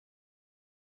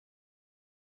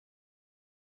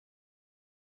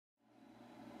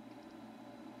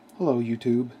Hello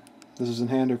YouTube, this is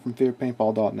Engler from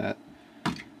Paintball.net.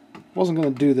 Wasn't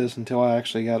going to do this until I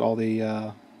actually got all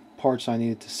the parts I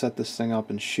needed to set this thing up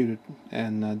and shoot it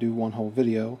and do one whole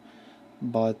video,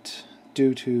 but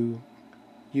due to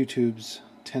YouTube's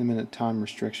 10-minute time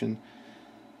restriction,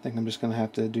 I think I'm just going to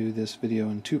have to do this video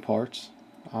in two parts.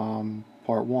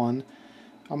 Part one,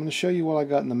 I'm going to show you what I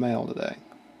got in the mail today.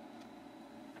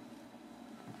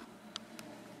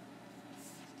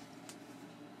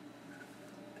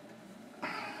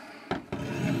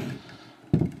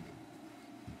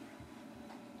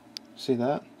 See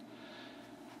that?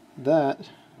 That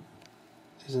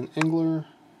is an Engler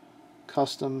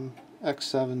Custom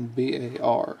X7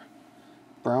 BAR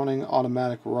Browning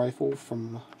automatic rifle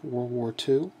from World War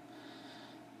II,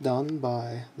 done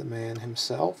by the man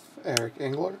himself,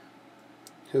 Engler,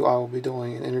 who I will be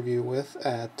doing an interview with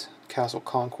at Castle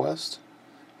Conquest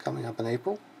coming up in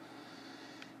April.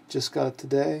 Just got it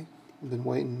today. I've been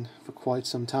waiting for quite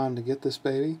some time to get this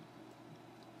baby,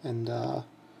 and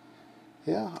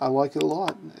yeah, I like it a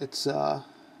lot. It's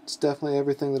definitely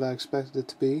everything that I expected it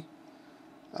to be.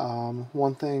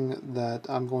 One thing that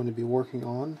I'm going to be working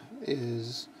on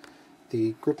is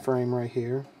the grip frame right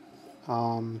here.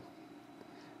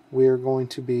 We're going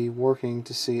to be working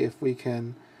to see if we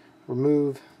can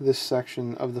remove this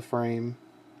section of the frame,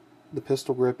 the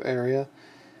pistol grip area,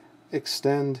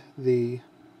 extend the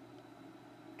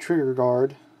trigger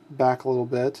guard back a little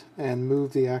bit, and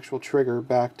move the actual trigger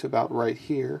back to about right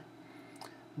here.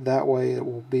 That way it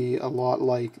will be a lot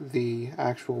like the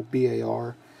actual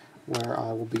BAR, where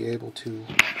I will be able to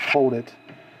hold it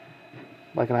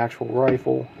like an actual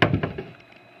rifle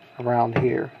around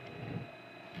here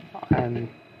and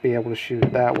be able to shoot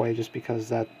it that way, just because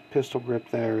that pistol grip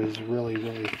there is really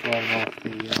throwing off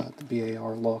the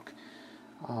BAR look,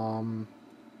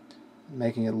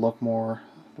 making it look more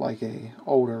like a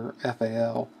older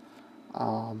FAL.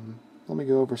 Let me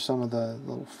go over some of the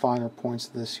little finer points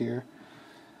of this here.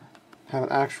 Have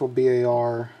an actual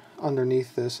BAR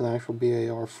underneath this, an actual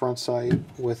BAR front sight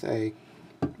with Engler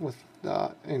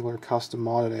Custom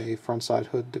modded a front side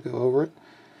hood to go over it.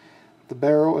 The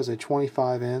barrel is a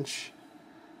 25-inch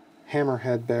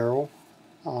hammerhead barrel,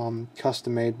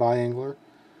 custom made by Engler,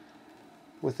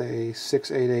 with a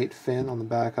 688 fin on the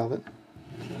back of it.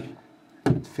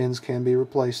 Fins can be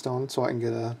replaced on it, so I can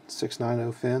get a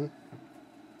 690 fin.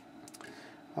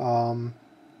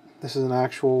 This is an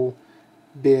actual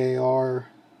BAR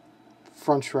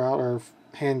front shroud or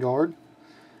handguard.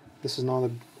 This is not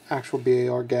an actual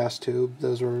BAR gas tube.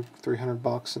 Those are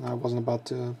 $300, and I wasn't about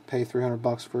to pay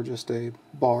 $300 for just a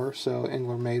bar, so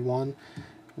Engler made one,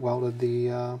 welded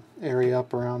the area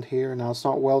up around here. Now it's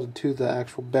not welded to the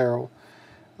actual barrel,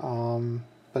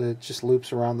 but it just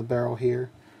loops around the barrel here.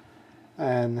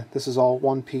 And this is all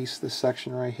one piece, this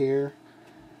section right here.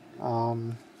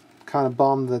 Kind of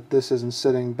bummed that this isn't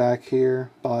sitting back here,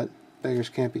 but beggars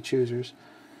can't be choosers.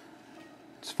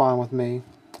 It's fine with me.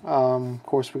 Of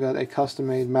course, we got a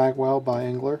custom-made magwell by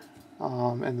Engler,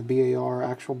 and the BAR,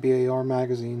 actual BAR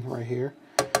magazine right here,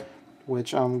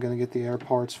 which I'm going to get the air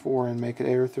parts for and make it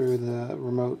air through. The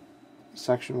remote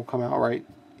section will come out right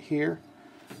here.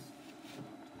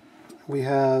 We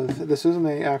have, this isn't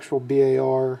an actual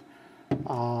BAR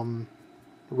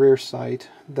rear sight.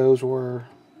 Those were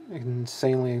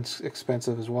insanely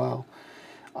expensive as well.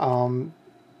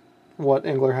 What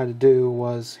Engler had to do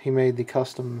was he made the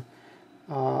custom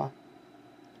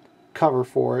cover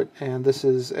for it, and this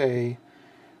is a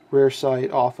rear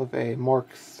sight off of a Mark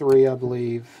III, I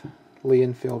believe, Lee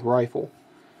Enfield rifle.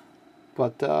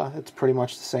 But it's pretty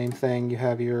much the same thing. You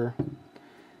have your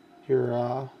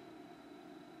normal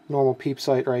peep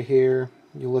sight right here.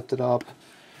 You lift it up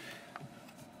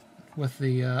with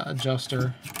the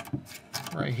adjuster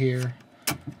right here.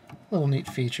 Little neat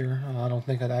feature. I don't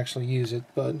think I'd actually use it,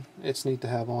 but it's neat to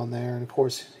have on there. And of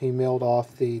course, he milled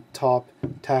off the top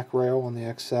tack rail on the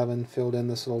X7, filled in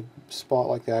this little spot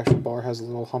like the actual bar has a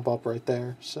little hump up right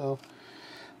there. So,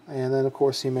 and then of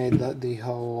course he made the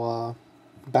whole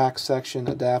back section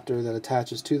adapter that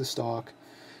attaches to the stock,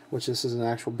 which this is an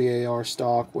actual BAR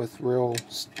stock with real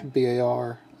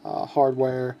BAR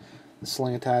hardware,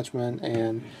 sling attachment,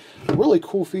 and a really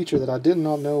cool feature that I did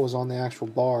not know was on the actual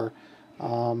bar.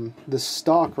 This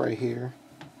stock right here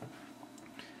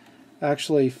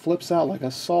actually flips out like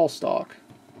a saw stock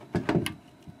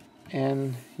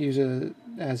and use it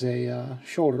as a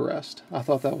shoulder rest. I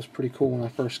thought that was pretty cool when I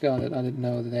first got it. I didn't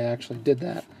know that they actually did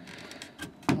that,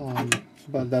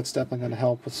 but that's definitely going to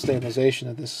help with stabilization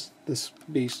of this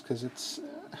beast, because it's,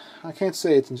 I can't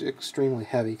say it's extremely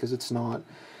heavy, because it's not.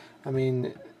 I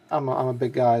mean, I'm a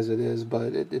big guy as it is,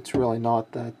 but it's really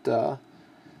not that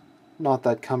not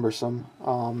that cumbersome.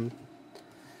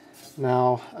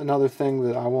 Now, another thing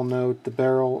that I will note, the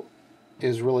barrel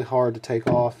is really hard to take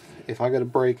off. If I get a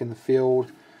break in the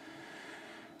field,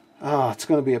 it's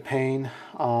going to be a pain,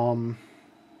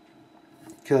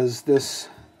 because this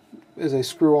is a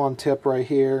screw-on tip right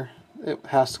here. It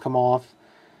has to come off.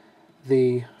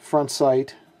 The front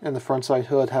sight and the front sight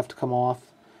hood have to come off,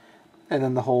 and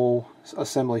then the whole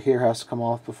assembly here has to come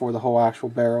off before the whole actual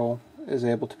barrel is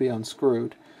able to be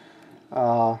unscrewed.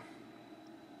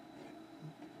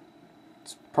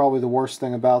 It's probably the worst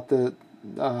thing about the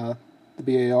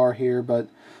BAR here, but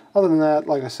other than that,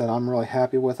 like I said, I'm really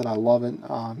happy with it. I love it.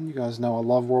 You guys know I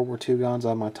love World War II guns. I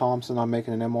have my Thompson. I'm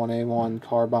making an M1A1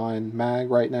 carbine mag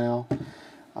right now.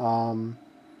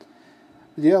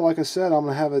 Yeah, like I said, I'm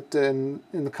going to have it in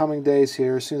the coming days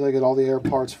here. As soon as I get all the air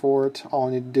parts for it, all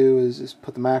I need to do is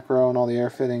put the macro and all the air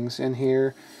fittings in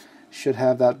here. Should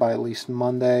have that by at least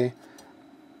Monday.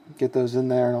 Get those in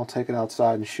there, and I'll take it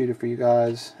outside and shoot it for you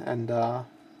guys, and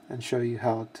show you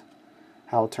how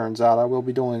it turns out. I will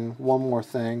be doing one more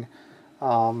thing.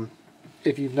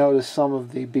 If you've noticed, some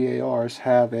of the BARs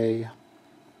have a,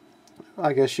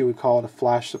 I guess you would call it a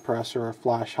flash suppressor or a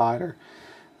flash hider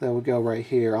that would go right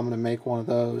here. I'm going to make one of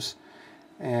those,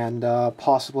 and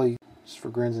possibly, just for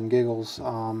grins and giggles,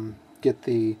 get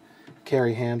the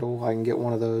carry handle. I can get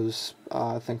one of those,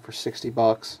 I think for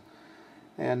 $60,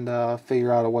 and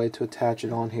figure out a way to attach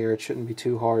it on here. It shouldn't be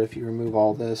too hard if you remove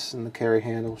all this, and the carry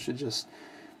handle should just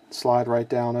slide right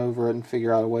down over it, and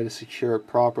figure out a way to secure it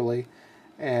properly.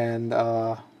 And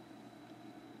the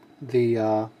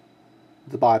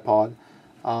bipod.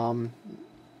 The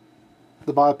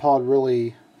bipod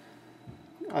really,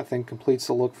 I think, completes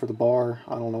the look for the bar.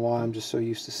 I don't know why, I'm just so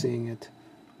used to seeing it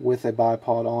with a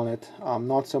bipod on it.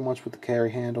 Not so much with the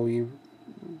carry handle. You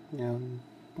know,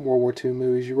 World War II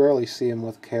movies, you rarely see them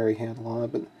with a carry handle on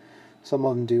it, but some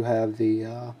of them do have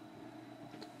the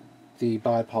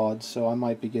bipods, so I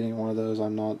might be getting one of those.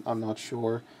 I'm not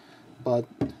sure, but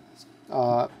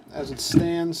as it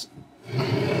stands,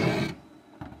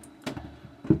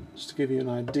 just to give you an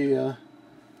idea,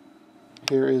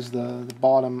 here is the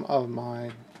bottom of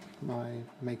my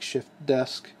makeshift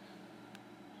desk,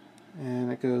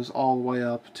 and it goes all the way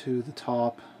up to the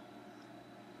top.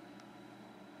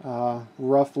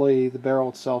 Roughly, the barrel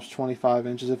itself is 25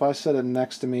 inches. If I set it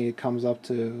next to me, it comes up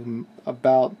to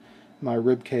about my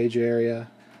rib cage area,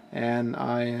 and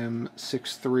I am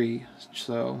 6'3",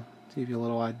 so to give you a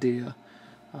little idea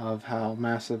of how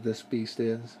massive this beast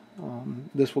is.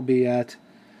 This will be at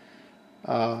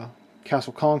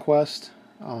Castle Conquest.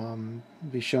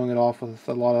 Be showing it off with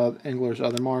a lot of Engler's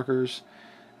other markers,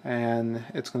 and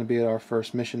it's going to be at our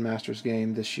first Mission Masters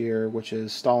game this year, which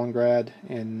is Stalingrad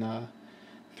in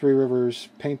Three Rivers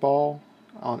Paintball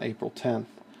on April 10th.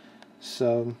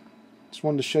 So just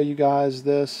wanted to show you guys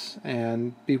this,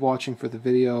 and be watching for the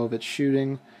video of it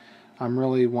shooting. I'm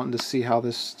really wanting to see how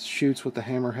this shoots with the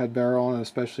hammerhead barrel on it,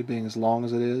 especially being as long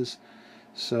as it is.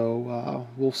 So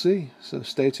we'll see. So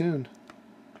stay tuned.